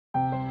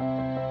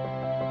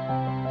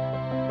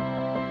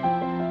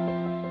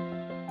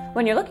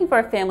When you're looking for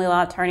a family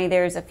law attorney,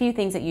 there's a few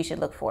things that you should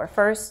look for.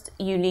 First,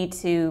 you need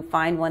to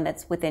find one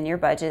that's within your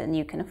budget and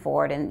you can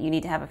afford, and you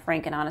need to have a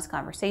frank and honest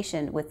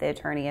conversation with the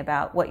attorney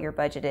about what your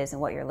budget is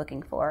and what you're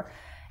looking for.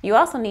 You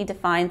also need to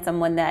find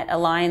someone that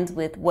aligns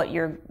with what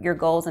your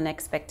goals and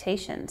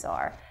expectations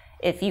are.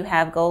 If you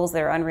have goals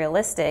that are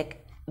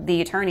unrealistic,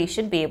 the attorney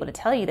should be able to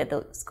tell you that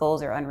those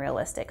goals are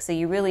unrealistic. So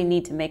you really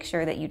need to make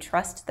sure that you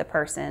trust the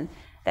person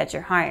that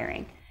you're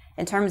hiring.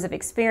 In terms of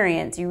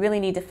experience, you really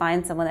need to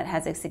find someone that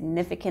has a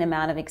significant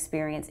amount of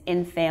experience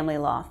in family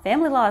law.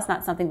 Family law is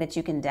not something that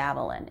you can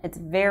dabble in. It's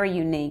very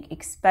unique,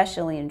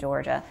 especially in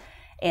Georgia.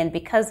 And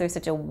because there's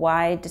such a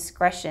wide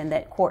discretion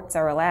that courts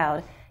are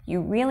allowed, you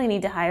really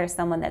need to hire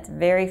someone that's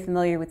very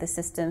familiar with the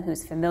system,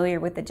 who's familiar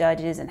with the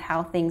judges and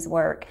how things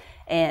work,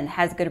 and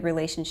has good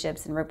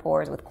relationships and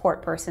rapport with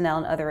court personnel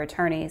and other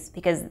attorneys,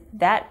 because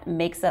that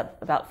makes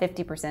up about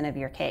 50% of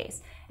your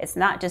case. It's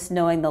not just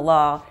knowing the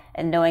law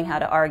and knowing how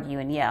to argue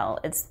and yell.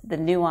 It's the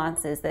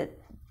nuances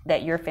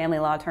that your family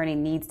law attorney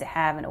needs to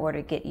have in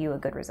order to get you a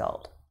good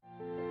result.